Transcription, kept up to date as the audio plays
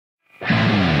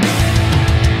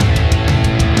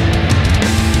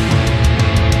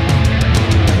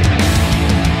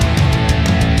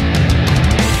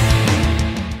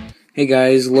Hey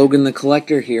guys, Logan the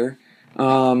Collector here.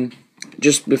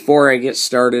 Just before I get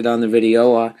started on the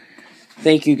video,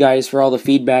 thank you guys for all the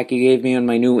feedback you gave me on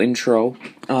my new intro.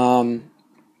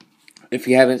 If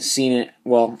you haven't seen it,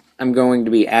 well, I'm going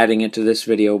to be adding it to this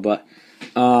video, but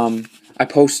I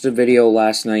posted a video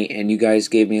last night and you guys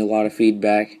gave me a lot of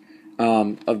feedback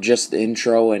of just the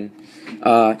intro, and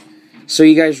so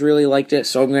you guys really liked it,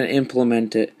 so I'm going to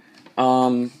implement it.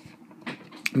 But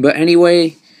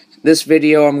anyway, this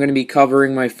video I'm going to be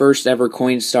covering my first ever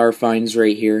Coinstar finds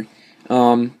right here.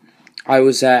 I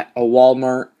was at a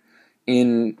Walmart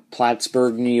in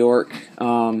Plattsburgh, New York.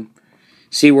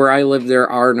 See, where I live there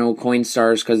are no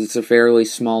Coinstars because it's a fairly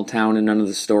small town and none of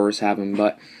the stores have them.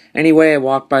 But anyway, I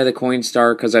walked by the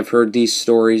Coinstar because I've heard these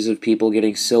stories of people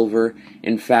getting silver.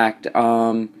 In fact,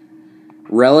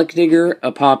 Relic Digger,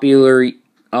 a popular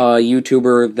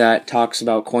YouTuber that talks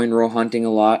about coin roll hunting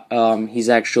a lot. He's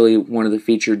actually one of the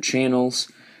featured channels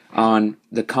on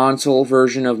the console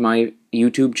version of my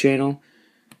YouTube channel.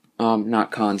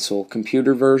 Not console,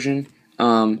 computer version.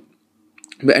 But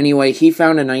anyway, he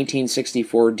found a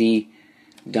 1964D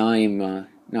dime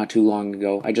not too long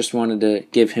ago. I just wanted to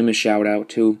give him a shout out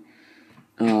too,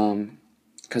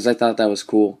 because I thought that was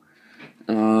cool.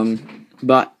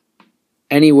 But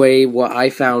anyway, what I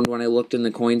found when I looked in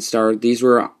the Coinstar, these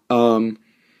were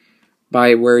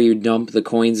by where you dump the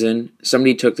coins in.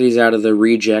 Somebody took these out of the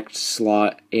reject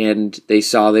slot, and they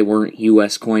saw they weren't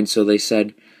US coins, so they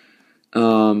said,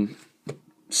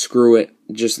 screw it,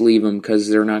 just leave them, because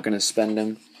they're not going to spend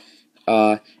them.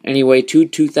 Anyway, two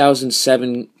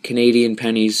 2007 Canadian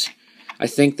pennies. I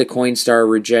think the Coinstar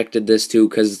rejected this too,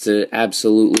 because it's an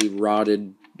absolutely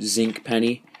rotted zinc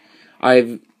penny.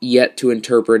 I've yet to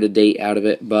interpret a date out of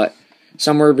it, but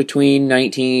somewhere between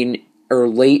late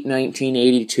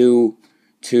 1982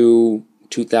 to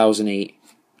 2008,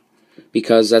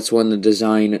 because that's when the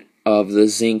design of the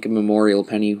zinc memorial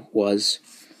penny was.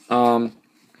 But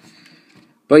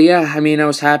yeah, I mean, I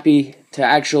was happy to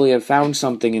actually have found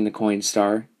something in the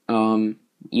Coinstar.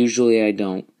 Usually I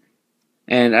don't,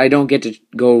 and I don't get to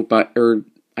go,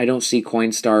 I don't see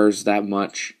Coinstars that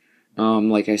much.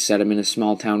 Like I said, I'm in a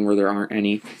small town where there aren't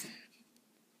any.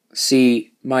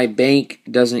 See, my bank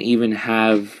doesn't even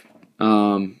have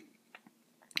a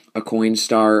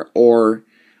Coinstar or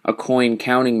a coin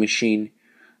counting machine.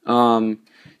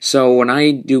 So when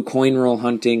I do coin roll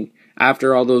hunting,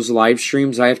 after all those live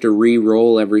streams, I have to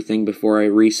re-roll everything before I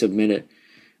resubmit it.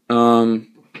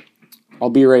 I'll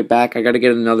be right back. I gotta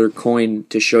get another coin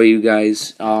to show you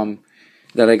guys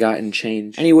that I got in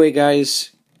change. Anyway,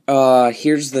 guys,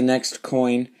 here's the next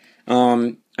coin.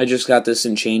 I just got this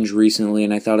in change recently,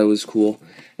 and I thought it was cool.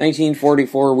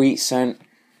 1944 wheat cent.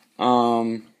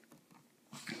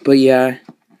 But yeah,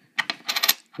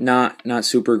 not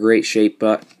super great shape,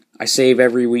 but I save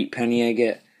every wheat penny I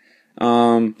get.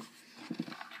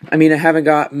 I mean, I haven't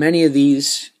got many of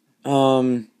these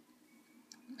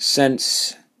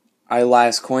since I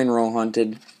last coin roll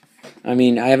hunted. I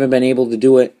mean, I haven't been able to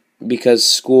do it because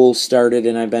school started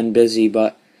and I've been busy,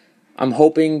 but I'm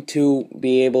hoping to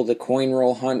be able to coin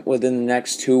roll hunt within the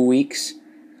next 2 weeks.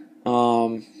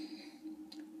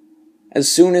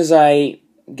 As soon as I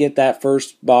get that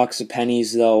first box of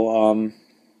pennies, though,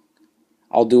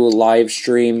 I'll do a live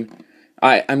stream.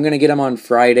 I'm going to get them on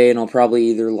Friday, and I'll probably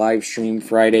either live stream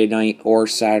Friday night or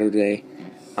Saturday.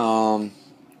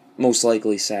 Most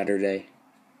likely Saturday.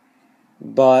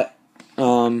 But,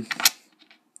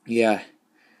 yeah.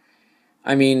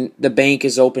 I mean, the bank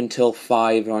is open till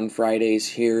 5 on Fridays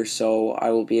here, so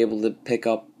I will be able to pick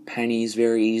up pennies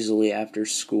very easily after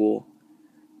school.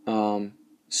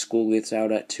 School gets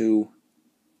out at 2.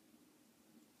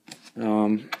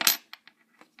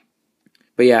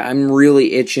 But yeah, I'm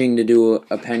really itching to do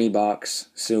a penny box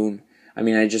soon. I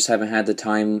mean, I just haven't had the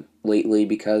time lately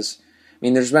because, I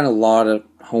mean, there's been a lot of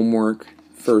homework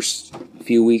first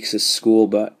few weeks of school,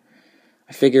 but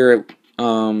I figure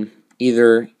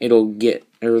either it'll get,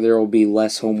 or there will be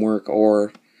less homework,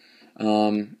 or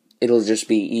it'll just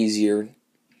be easier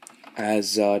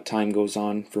as time goes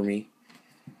on for me.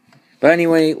 But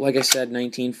anyway, like I said,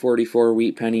 1944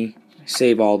 wheat penny,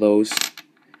 save all those.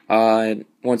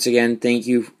 Once again, thank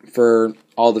you for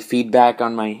all the feedback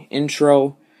on my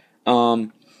intro.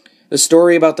 The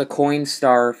story about the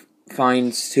Coinstar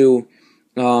finds too.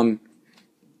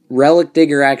 Relic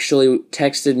Digger actually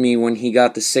texted me when he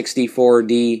got the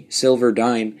 64D silver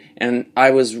dime, and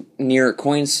I was near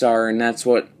Coinstar, and that's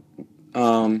what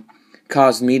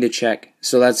caused me to check.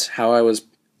 So that's how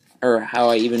how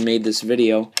I even made this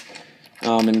video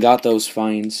and got those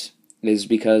finds, is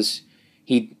because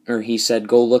he said,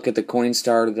 go look at the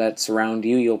Coinstar that's around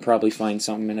you, you'll probably find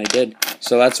something, and I did.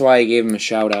 So that's why I gave him a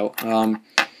shout out.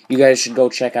 You guys should go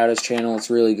check out his channel. It's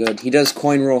really good. He does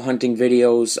coin roll hunting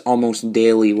videos almost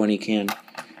daily when he can.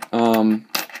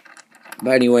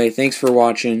 But anyway, thanks for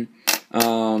watching.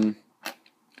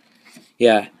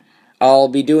 Yeah, I'll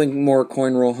be doing more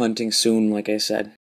coin roll hunting soon, like I said.